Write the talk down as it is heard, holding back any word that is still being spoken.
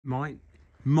Might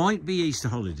be Easter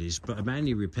holidays, but a man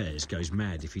who repairs goes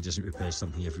mad if he doesn't repair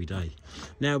something every day.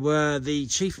 Now, the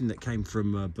chieftain that came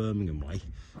from Birmingham way,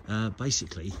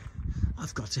 basically,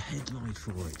 I've got a headlight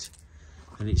for it.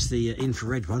 And it's the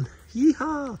infrared one.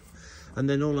 Yeehaw! And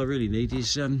then all I really need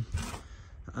is,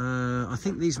 I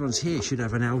think these ones here should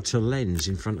have an outer lens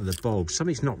in front of the bulb.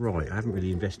 Something's not right. I haven't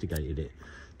really investigated it.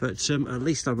 But at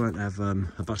least I won't have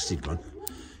a busted one,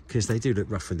 because they do look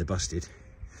rough when they're busted.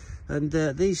 And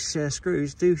these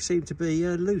screws do seem to be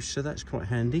loose, so that's quite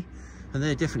handy. And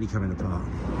they're definitely coming apart.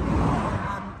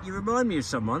 You remind me of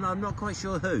someone, I'm not quite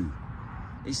sure who.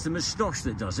 It's the moustache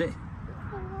that does it.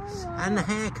 And the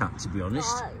haircut, to be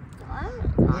honest.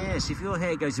 Yes, if your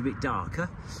hair goes a bit darker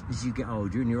as you get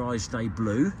older and your eyes stay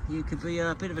blue, you could be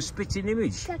a bit of a spitting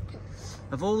image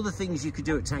of all the things you could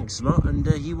do at Tanks-alot, and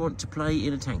you want to play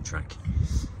in a tank track.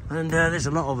 And there's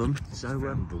a lot of them. So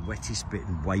the wettest bit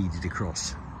and waded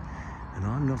across. And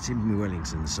I'm not in my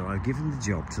Wellingtons, so I've given the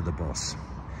job to the boss,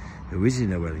 who is in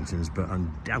their Wellingtons, but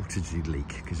undoubtedly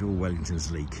leak, because all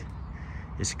Wellingtons leak.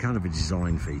 It's kind of a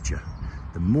design feature.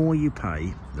 The more you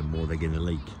pay, the more they're going to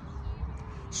leak.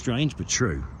 Strange, but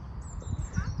true.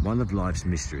 One of life's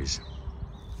mysteries.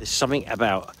 There's something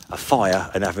about a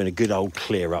fire and having a good old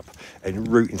clear up and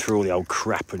rooting through all the old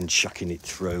crap and chucking it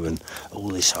through and all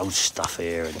this old stuff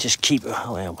here and just keep it.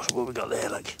 Oh, what have we got there?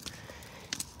 Like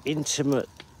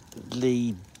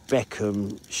intimately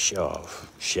Beckham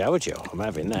shower gel. I'm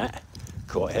having that.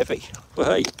 Quite heavy.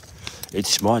 Well, hey,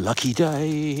 it's my lucky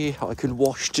day. I can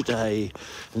wash today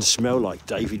and smell like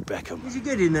David Beckham. Is he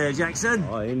good in there, Jackson?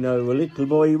 I know a little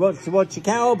boy who wants to watch a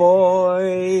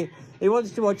cowboy. He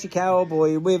wants to watch a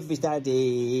cowboy with his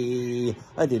daddy.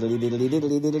 A diddly diddly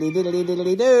diddly diddly diddly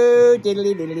diddly doo.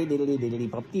 Diddly diddly diddly diddly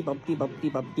boppy boppy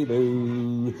boppy boppy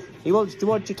boo. He wants to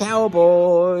watch a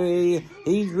cowboy.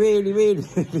 He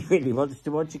really wants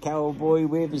to watch a cowboy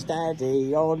with his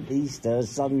daddy on Easter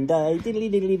Sunday.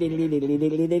 Diddly diddly diddly diddly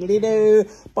diddly diddly doo.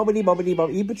 Bobbity bobbity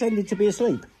bobbity. You pretended to be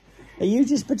asleep. Are you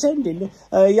just pretending?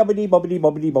 Yobbity bobbity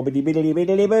bobbity bobbity biddly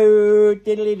biddly boo.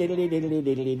 Diddly diddly diddly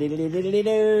diddly diddly diddly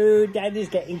doo. Dad is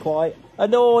getting quite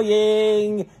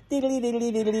annoying. Diddly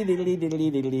diddly diddly diddly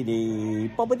diddly diddly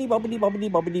dee. Bobbity bobbity bobbity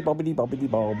bobbity bobbity bobbity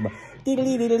bomb.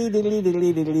 Diddly diddly diddly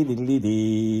diddly diddly diddly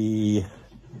dee.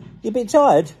 You a bit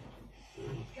tired?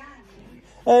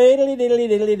 Diddly diddly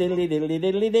diddly diddly diddly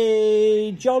diddly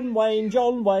dee. John Wayne,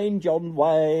 John Wayne, John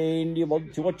Wayne. You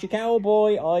want to watch a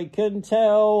cowboy? I can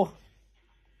tell.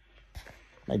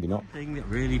 Maybe not. The thing that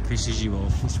really pisses you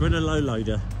off is when a low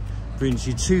loader brings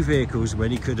you two vehicles when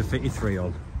he could have fitted three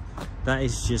on. That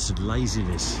is just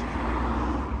laziness.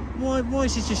 Why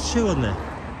is it just two on there?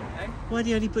 Why do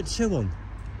you only put two on?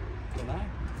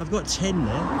 I've got 10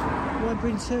 there. Why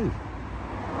bring two?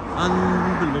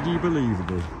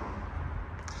 Unbelievable.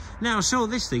 Now, I saw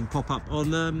this thing pop up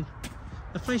on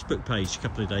a Facebook page a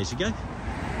couple of days ago.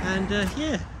 And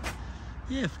yeah,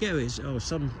 I forget who it is. Oh,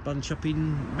 some bunch up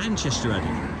in Manchester had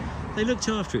it. They looked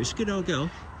after it. It's a good old girl.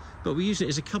 But we use it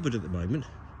as a cupboard at the moment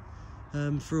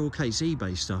for all Kate's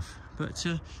eBay stuff. But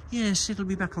yes, it'll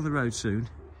be back on the road soon.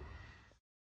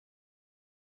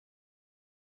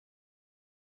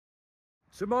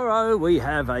 Tomorrow we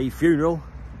have a funeral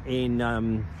in,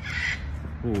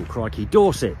 oh crikey,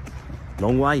 Dorset.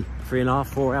 Long way, 3.5,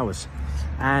 4 hours.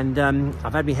 And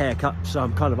I've had my hair cut, so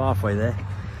I'm kind of halfway there.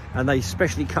 And they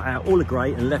specially cut out all the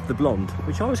grey and left the blonde,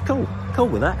 which I was cool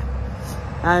with that.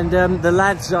 And the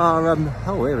lads are,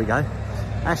 oh, here we go.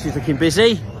 Ash is looking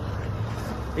busy.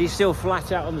 He's still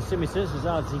flat out on the scimitars as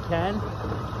hard as he can.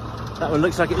 That one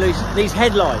looks like it needs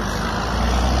headlights.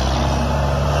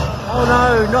 Oh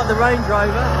no, not the Range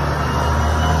Rover.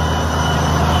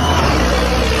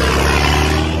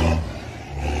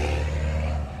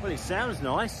 Well, it sounds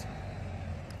nice.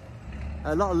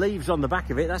 A lot of leaves on the back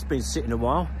of it. That's been sitting a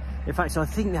while. In fact, I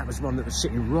think that was one that was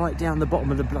sitting right down the bottom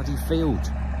of the bloody field.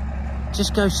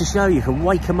 Just goes to show you can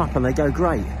wake them up and they go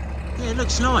great. Yeah, it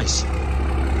looks nice.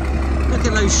 Look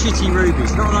at those shitty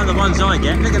rubies, not like the ones I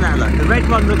get. Look at that, look. The red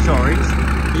one looks orange,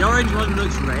 the orange one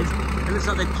looks red. It looks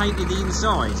like they've painted the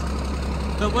inside.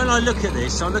 But when I look at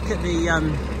this, I look at the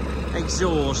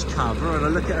exhaust cover and I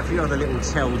look at a few other little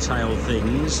telltale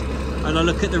things. And I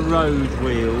look at the road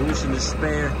wheels and the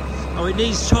spare... Oh, it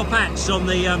needs top hats on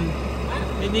the...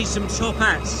 It needs some top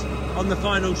hats on the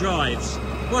final drives.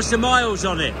 What's the miles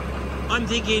on it? I'm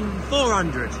thinking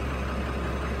 400.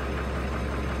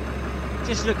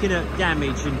 Just looking at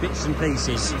damage and bits and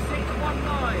pieces.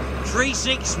 3619.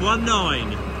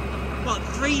 3619. What,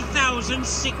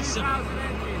 3,600?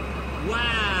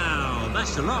 Wow,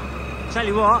 that's a lot. Tell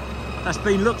you what, that's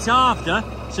been looked after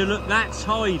to look that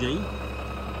tidy.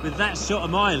 with that sort of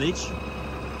mileage.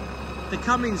 The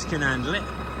Cummins can handle it,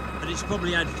 but it's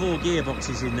probably had 4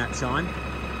 gearboxes in that time.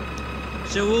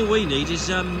 So all we need is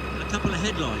a couple of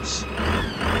headlights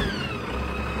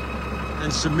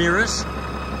and some mirrors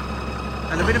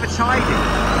and a bit of a tidy.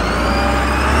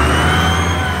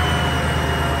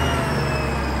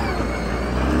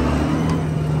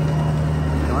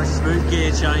 Nice smooth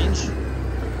gear change.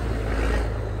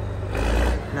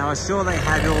 Now I saw they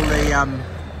had all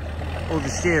the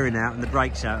steering out and the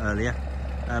brakes out earlier,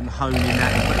 honing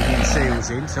that and putting new seals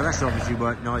in, so that's obviously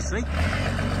worked nicely.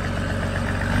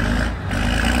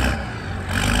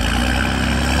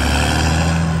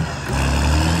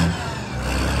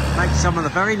 Make some of the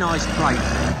very nice plates.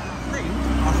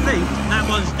 I think that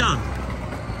one's done.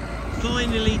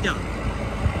 Finally done.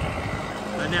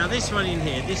 And now this one in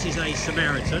here, this is a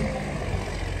Samaritan.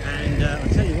 And I'll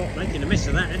tell you what, making a mess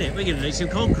of that, isn't it? We're going to need some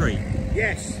concrete.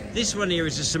 Yes. This one here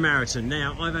is a Samaritan.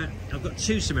 Now, I've got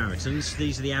 2 Samaritans.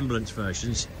 These are the ambulance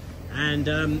versions. And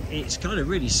it's kind of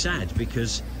really sad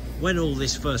because when all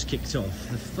this first kicked off,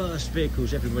 the first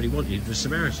vehicles everybody wanted were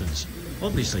Samaritans.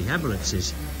 Obviously,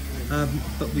 ambulances.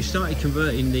 But we started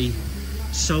converting the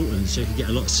Sultans so you could get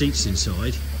a lot of seats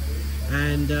inside.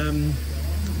 And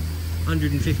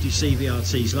 150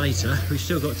 CVRTs later, we've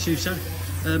still got 2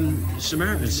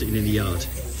 Samaritans sitting in the yard.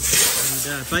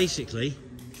 And basically,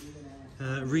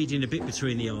 reading a bit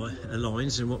between the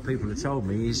lines, and what people have told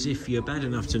me is if you're bad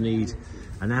enough to need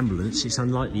an ambulance, it's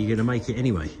unlikely you're going to make it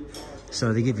anyway.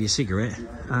 So they give you a cigarette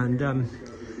and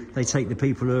they take the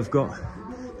people who have got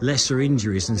lesser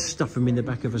injuries and stuff them in the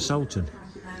back of a Sultan.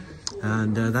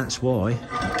 And that's why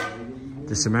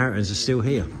the Samaritans are still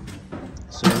here.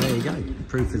 So there you go.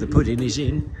 Proof of the pudding is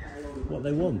in what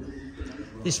they want.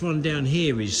 This one down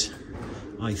here is,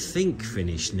 I think,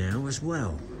 finished now as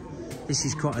well. This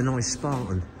is quite a nice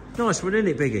Spartan. Nice one, isn't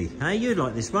it, Biggie? Hey, you'd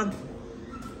like this one?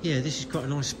 Yeah, this is quite a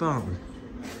nice Spartan.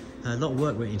 A lot of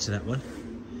work went into that one.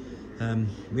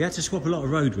 We had to swap a lot of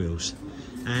road wheels.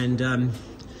 And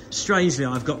strangely,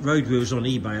 I've got road wheels on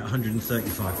eBay at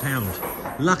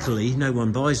 £135. Luckily, no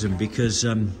one buys them because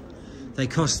they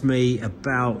cost me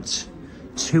about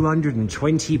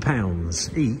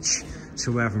 £220 each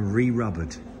to have them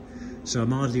re-rubbered. So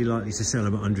I'm hardly likely to sell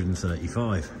them at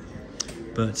 135.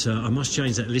 But I must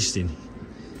change that listing.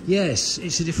 Yes,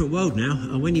 it's a different world now.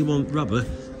 And when you want rubber,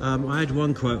 I had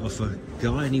one quote off a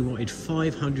guy and he wanted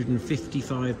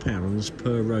 £555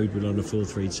 per road wheel on a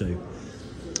 432.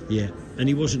 Yeah, and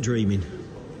he wasn't dreaming.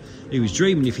 He was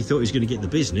dreaming if he thought he was going to get the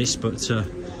business, but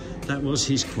that was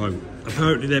his quote.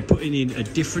 Apparently they're putting in a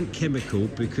different chemical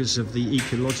because of the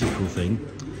ecological thing,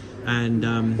 and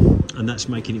that's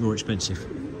making it more expensive.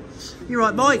 You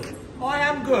right, Mike? I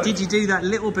am good. Did you do that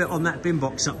little bit on that bin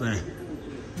box up there?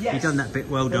 Yes. You've done that bit,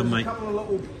 well done, mate. A couple of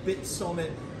little bits on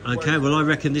it. Okay, well I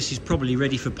reckon this is probably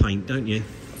ready for paint, don't you?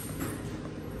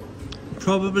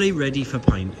 Probably ready for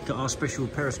paint. Got our special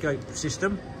periscope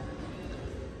system.